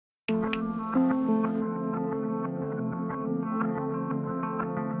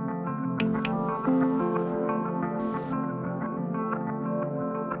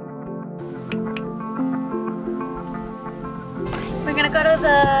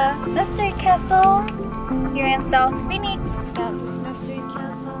the Mystery Castle here in South Phoenix. Got this Mystery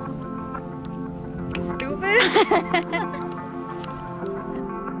Castle. Stupid.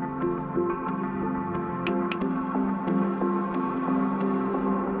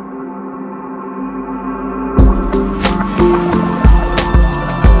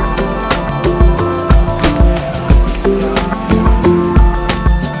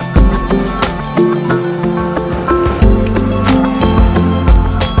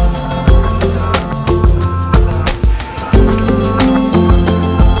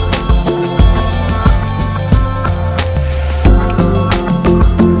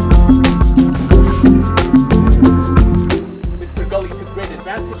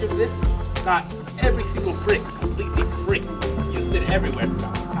 Got every single brick completely free. Used it everywhere. It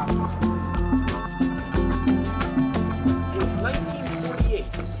was 1948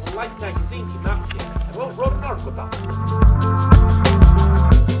 when Life magazine came out here. I wrote an article about it.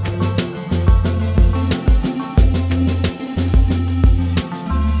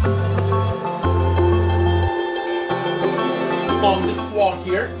 Along this wall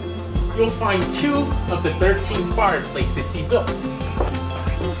here, you'll find 2 of the 13 fireplaces he built.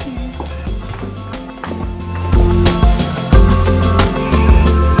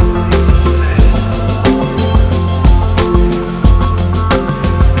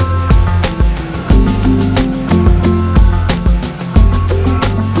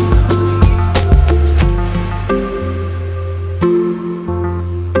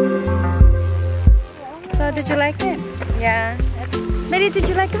 Did you like it? Yeah. Mary, did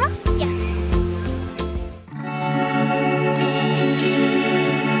you like it? Yeah.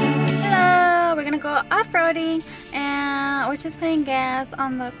 Hello, we're gonna go off-roading and we're just putting gas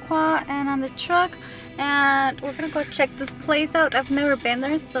on the quad and on the truck, and we're gonna go check this place out. I've never been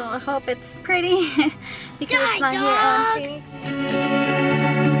there, so I hope it's pretty because it's not here in Phoenix.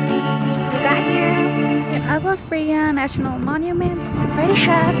 We got here the Agua Fria National Monument. I already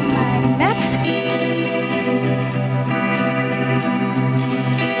have my map.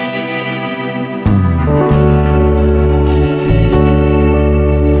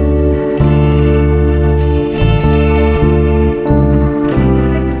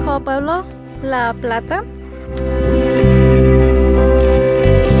 Pueblo La Plata.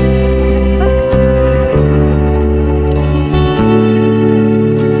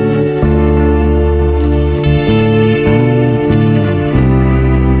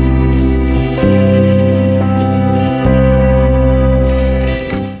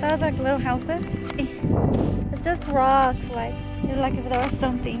 Those are like little houses. It's just rocks, like if there was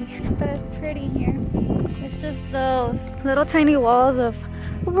something, but it's pretty here. It's just those little tiny walls of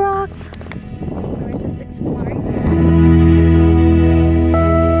rocks. So we're just exploring.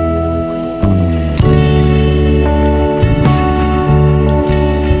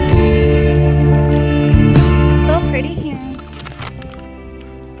 So pretty here.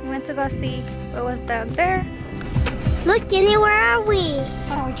 We went to go see what was down there. Look, Jenny, where are we?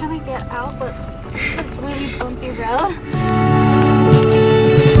 Oh, we're trying to get out, but it's a really bumpy road.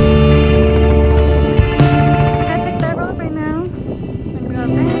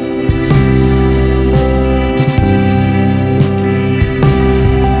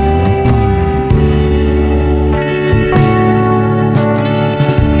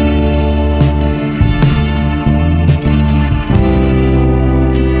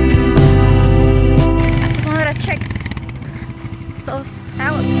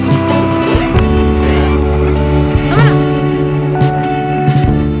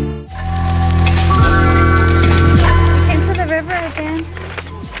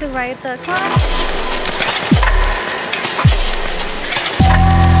 Ride the car.